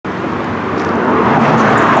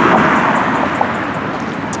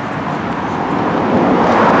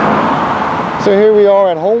So here we are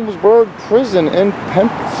at Holmesburg Prison in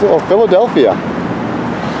Philadelphia.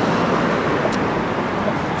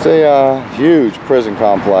 It's a huge prison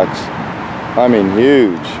complex. I mean,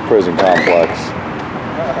 huge prison complex.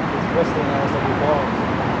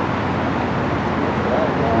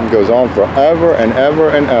 It goes on forever and ever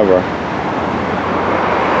and ever.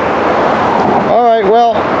 All right,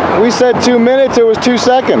 well, we said 2 minutes, it was 2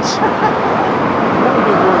 seconds.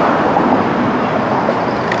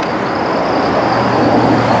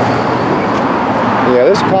 Yeah,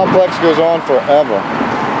 this complex goes on forever.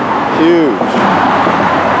 Huge.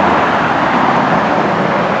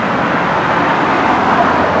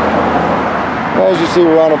 As you see,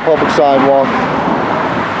 we're on a public sidewalk.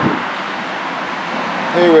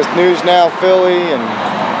 Here with News Now Philly and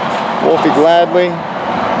Wolfie Gladly.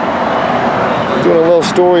 Doing a little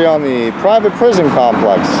story on the private prison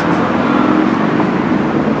complex.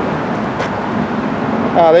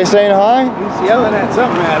 Are they saying hi? He's yelling at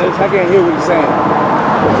something at us. I can't hear what he's saying.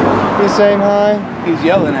 He's saying hi? He's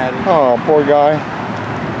yelling at us. Oh, poor guy.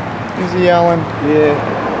 He's yelling. Yeah.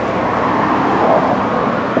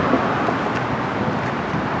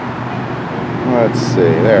 Let's see.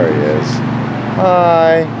 There he is.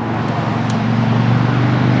 Hi.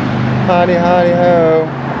 Howdy, howdy, ho.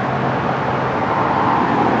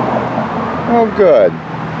 Oh, good.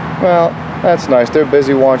 Well, that's nice. They're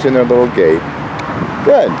busy watching their little gate.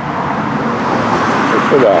 Good. Good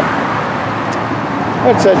for them.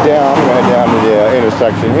 Let's head down. I'm going to head down to the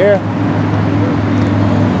intersection here.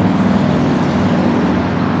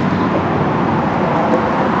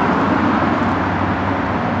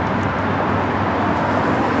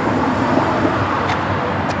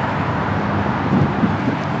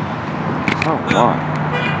 Oh, my.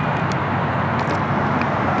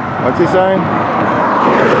 What's he saying?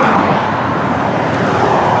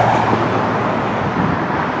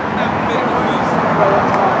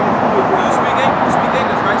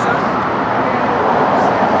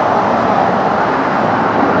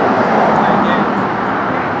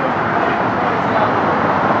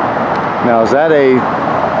 Now, is that a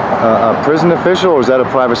prison official or is that a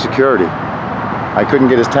private security? I couldn't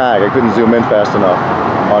get his tag. I couldn't zoom in fast enough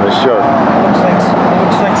on his shirt. Looks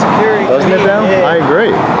like security. Doesn't it now? Yeah. I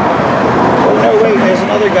agree. Oh, no, wait, there's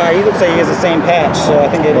another guy. He looks like he has the same patch, so I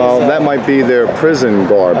think it Well, is. that might be their prison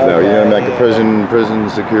garb, though. Okay, You know, like yeah. a prison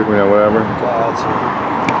security, you know, whatever. Gotcha.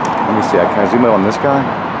 Let me see. Can I zoom in on this guy?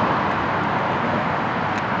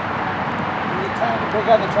 They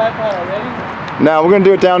got the tripod already? No, we're going to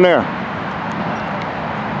do it down there.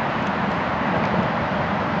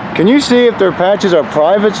 Can you see if their patches are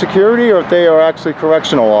private security or if they are actually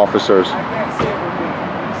correctional officers? I can't see it with me.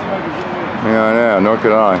 Let me see if I can zoom in. Yeah, I know. Nor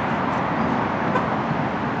could I.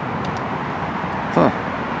 Huh.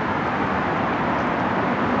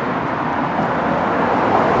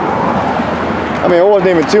 I mean, it wasn't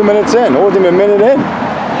even 2 minutes in. It wasn't even a minute in.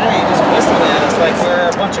 Yeah, you just whistling at us like we're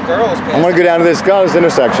a bunch of girls. I'm going to go down to this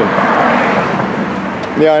intersection.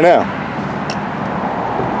 Yeah, I know.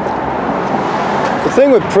 The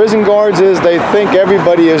thing with prison guards is they think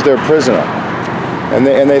everybody is their prisoner. And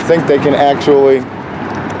they think they can actually...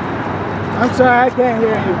 I'm sorry, I can't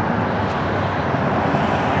hear you.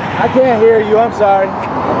 I can't hear you, I'm sorry.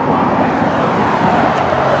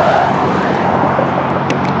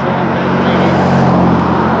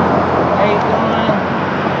 Hey, come on.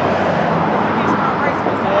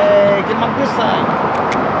 Hey, get my good side.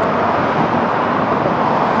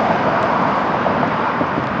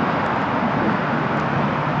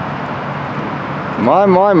 My.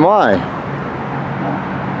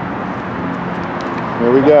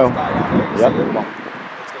 Here we go. Yep.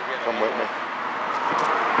 Come with me.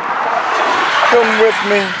 Come with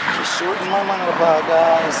me. Just shorting my monopod,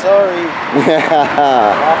 guys. Sorry.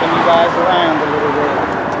 Yeah. Walking you guys around a little bit.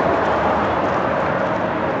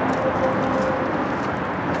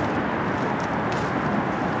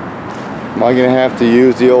 Am I going to have to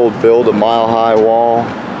use the old build a mile high wall?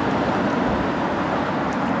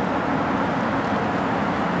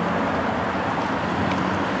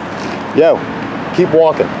 Yo, keep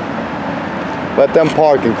walking. Let them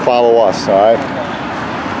park and follow us, alright?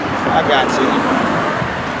 I got you.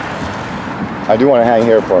 I do want to hang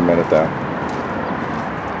here for a minute though.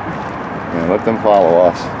 Yeah, let them follow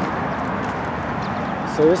us.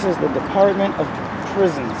 So this is the Department of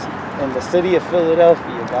Prisons in the city of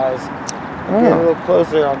Philadelphia, guys. Get a little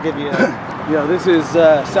closer, I'll give you a... Yo, this is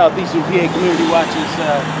Southeastern PA Community Watch's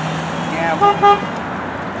gamble.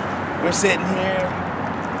 We're sitting here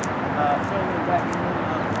filming back in the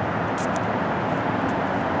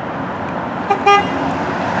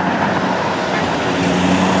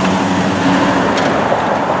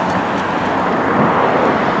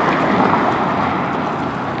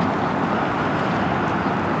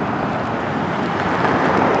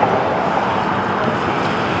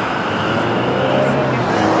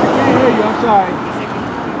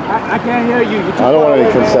can't hear you. You're too I don't far want any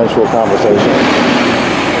away, man. consensual conversation.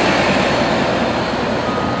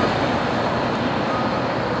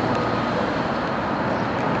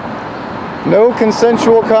 No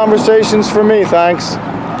consensual conversations for me, thanks.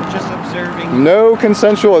 I'm just observing. No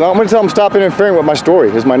consensual. I'm going to tell them stop interfering with my story.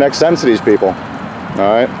 Is my next sentence to these people. All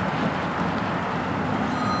right.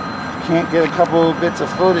 Can't get a couple bits of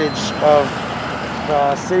footage of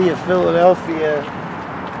the city of Philadelphia.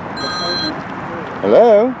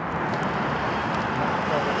 Hello?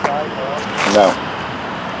 No.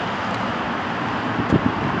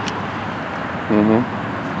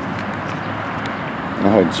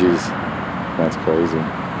 Oh, jeez. That's crazy.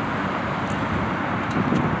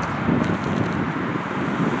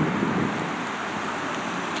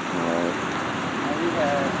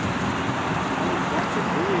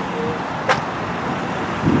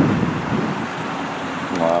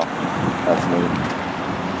 Wow, that's neat.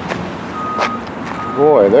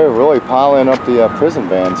 Boy, they're really piling up the prison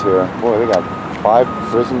vans here. Boy, they got 5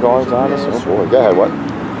 prison guards on us. Oh boy, go ahead, what?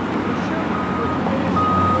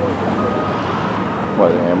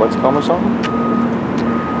 What, an ambulance come or something?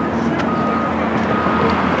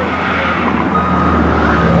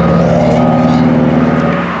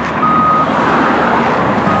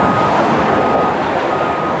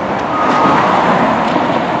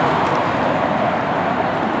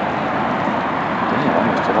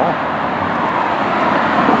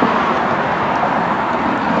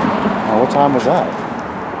 What time was that?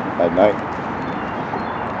 At night.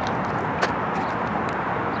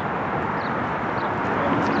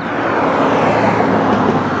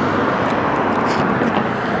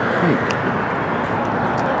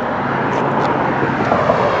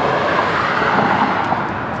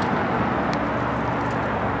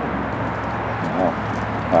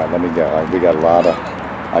 All right, let me go. We got a lot of.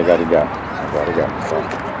 I gotta go. So.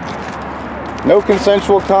 No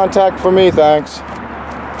consensual contact for me, thanks.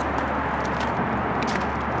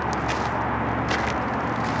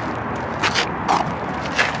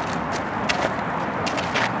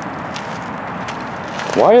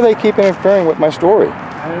 Why do they keep interfering with my story?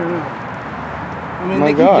 I don't know. I mean, My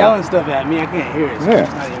they keep God. yelling stuff at me. I can't hear it. So Yeah.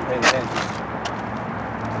 I'm not even paying attention.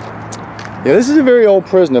 Yeah, this is a very old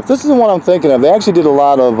prison. If this is the one I'm thinking of, they actually did a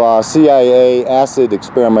lot of CIA acid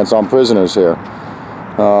experiments on prisoners here.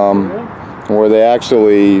 Where they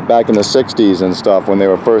actually, back in the 60s and stuff, when they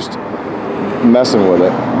were first messing with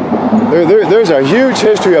it. There's a huge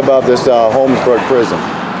history about this Holmesburg prison.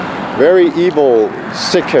 Very evil,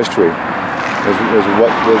 sick history is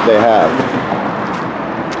what they have.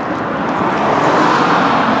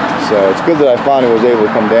 So it's good that I finally was able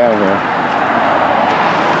to come down here.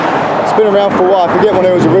 It's been around for a while. I forget when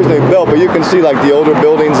it was originally built, but you can see like the older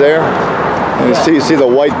buildings there. And you see the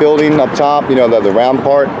white building up top, you know, the round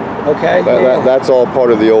part. Okay. That's all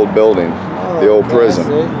part of the old building, the old prison,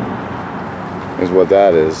 is what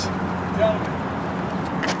that is. Gentlemen,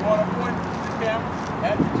 you want to point the camera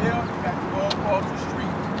at the jail? You got to go across the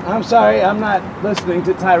street. I'm sorry, I'm not listening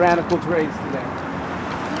to tyrannical trades today.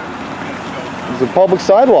 It's a public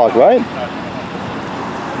sidewalk, right?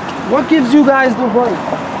 What gives you guys the right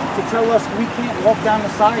to tell us we can't walk down the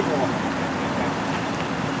sidewalk?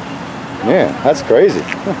 Yeah, that's crazy.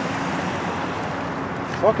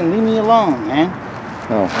 Fucking leave me alone, man.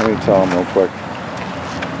 Oh, let me tell them real quick.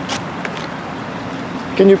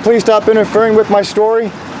 Can you please stop interfering with my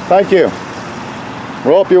story? Thank you.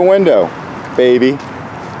 Roll up your window, baby.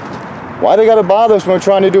 Why they gotta bother us when we're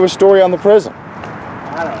trying to do a story on the prison?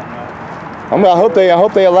 I don't know. I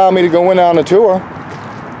hope they allow me to go in on a tour.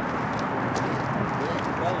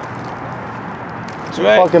 That's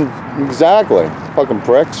right. Fucking exactly. Fucking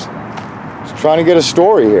pricks. Just trying to get a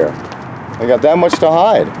story here. They got that much to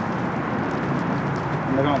hide.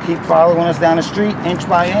 And they're gonna keep following us down the street, inch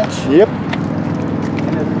by inch. Yep. In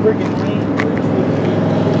a friggin' lane.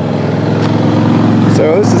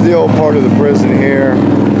 So this is the old part of the prison here.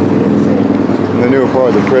 And the newer part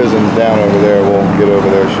of the prison down over there. We'll get over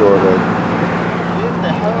there shortly. Get the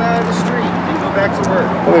hell out of the street and go back to work.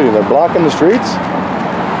 What are they doing? They're blocking the streets?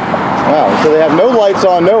 Wow, so they have no lights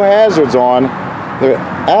on, no hazards on. They're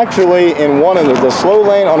actually in one of the slow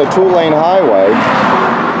lane on a 2-lane highway.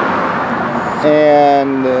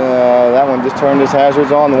 And that one just turned his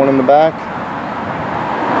hazards on, the one in the back.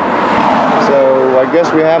 So I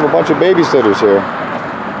guess we have a bunch of babysitters here.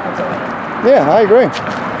 Yeah, I agree.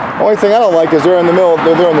 Only thing I don't like is they're in the middle,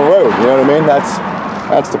 they're on the road, you know what I mean?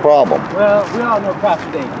 That's the problem. Well, we all know cops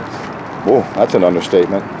are dangerous. Whoa, that's an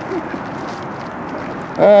understatement.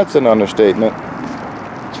 That's an understatement.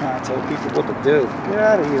 Trying to tell people what to do. Get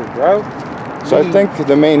out of here, bro. So I think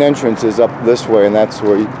the main entrance is up this way, and that's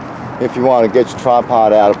where If you want to get your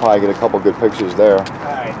tripod out, I'll probably get a couple good pictures there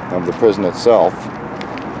of the prison itself.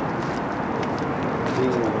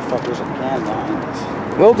 These motherfuckers are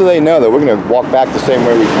landmines. Little do they know that we're going to walk back the same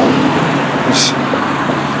way we come.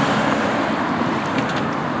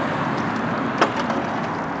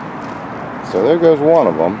 So there goes one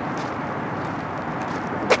of them.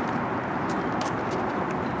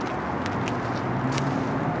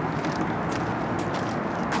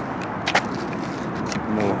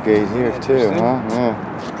 Little gate here too, huh? Yeah.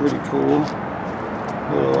 Pretty cool.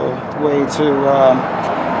 Little way to,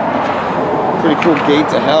 pretty cool gate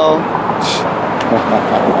to hell.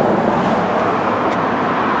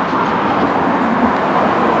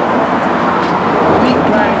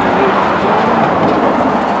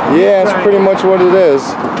 Yeah, it's pretty much what it is.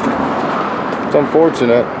 It's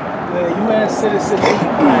unfortunate. Yeah, U.S. citizen.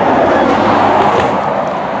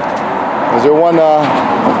 Is there one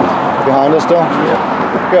behind us still?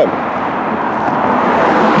 Yeah. Good.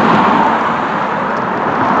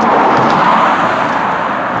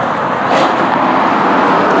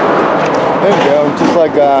 There you go, just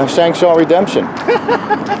like Shankshaw Redemption.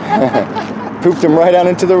 Pooped him right out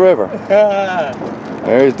into the river.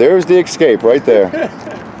 There's the escape right there.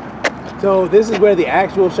 So this is where the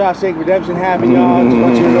actual Shawshank Redemption happened, y'all. Just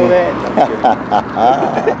want you to know that.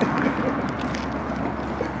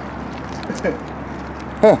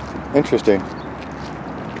 Huh, interesting.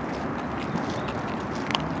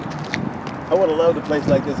 I would have loved a place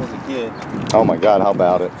like this as a kid. Oh my God, how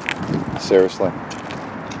about it? Seriously.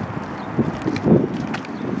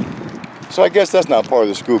 So I guess that's not part of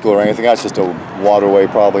the Schuylkill or anything. That's just a waterway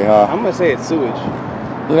probably, huh? I'm going to say it's sewage.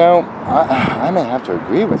 You know, I may have to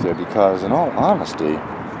agree with you because in all honesty,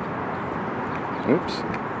 oops,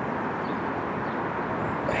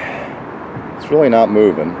 it's really not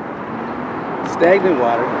moving. Stagnant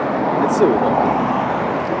water. It's sewage.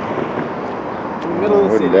 In the middle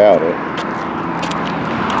of the city. Wouldn't doubt it.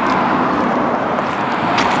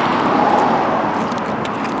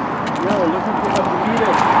 Yo, looking for us to meet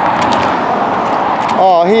us.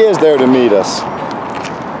 Oh, he is there to meet us.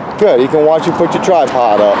 Good, he can watch you put your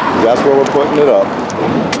tripod up. That's where we're putting it up.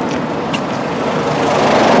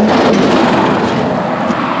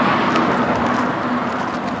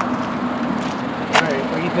 Alright,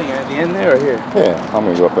 what do you think? At the end there or here? Yeah, I'm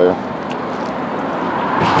gonna go up there.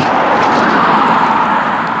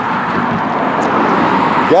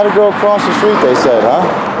 You gotta go across the street, they said, huh?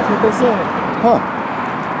 That's what they said. Huh.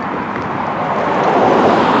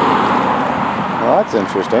 Well, that's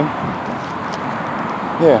interesting.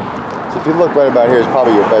 Yeah. So if you look right about here, it's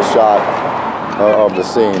probably your best shot of the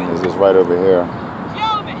scene. Is this right over here?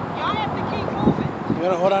 Gentlemen, y'all have to keep moving. You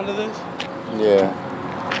want to hold on to this? Yeah.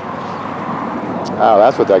 Oh,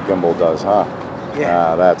 that's what that gimbal does, huh? Yeah.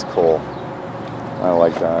 Ah, that's cool. I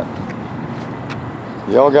like that.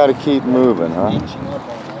 Y'all got to keep moving, huh? Inching up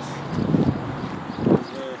on us.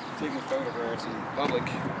 They're taking photographs in public.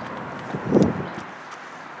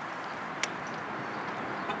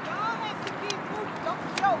 Y'all have to keep moving. Don't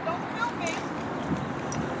film me.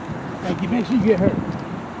 Thank you. Make sure you get hurt.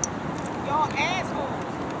 Y'all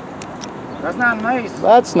assholes. That's not nice.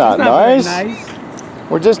 That's not It's not nice. very nice.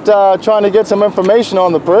 We're just trying to get some information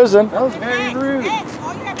on the prison. That was very rude. X.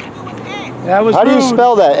 All you have to do is X. That was How do you rude.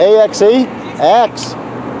 spell that? A-X-E? X.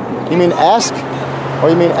 You mean ask? Or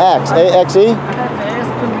you mean X? A-X-E? I have to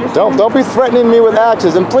ask permission. Don't be threatening me with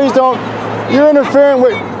axes, and please don't. You're interfering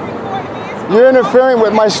with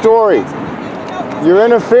my story. You're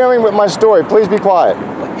interfering with my story. Please be quiet.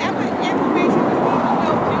 Whatever information you need to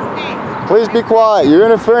know, just X. Please be quiet. You're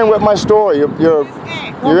interfering with my story. You're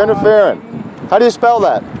interfering. How do you spell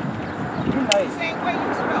that? Be nice. Same way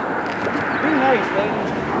you spell. Be nice, lady.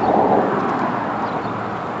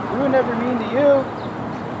 We were never mean to you.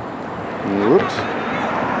 Whoops.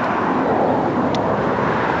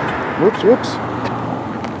 Whoops, whoops.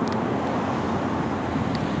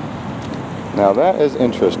 Now that is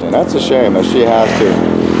interesting. That's a shame that she has to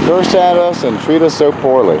curse at us and treat us so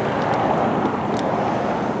poorly.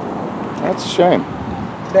 That's a shame.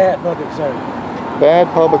 Bad public service. Bad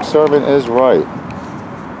public servant is right.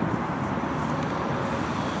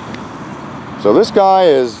 So this guy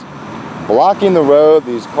is blocking the road.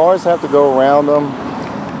 These cars have to go around them.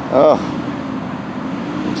 Ugh.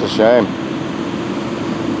 It's a shame.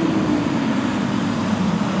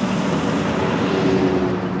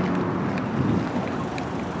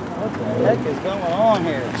 What the heck is going on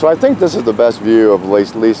here? So I think this is the best view of at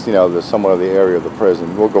least you know, somewhat of the area of the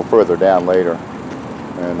prison. We'll go further down later.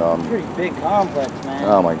 And Pretty big complex, man.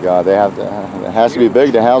 oh my God, they have to. It has to be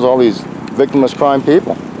big to house all these victimless crime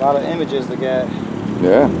people. A lot of images to get.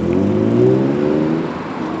 Yeah.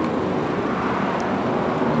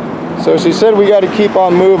 So she said we got to keep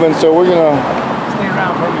on moving, so we're gonna Stay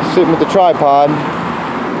around for me. sit with the tripod.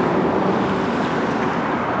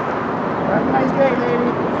 Have a nice day, lady.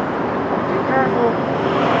 Be careful.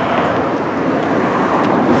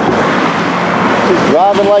 She's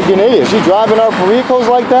driving like an idiot. She's driving our vehicles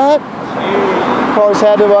like that? Cars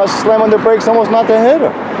had to slam on their brakes almost not to hit her.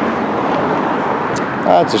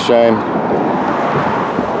 That's a shame.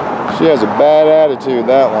 She has a bad attitude,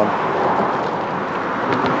 that one.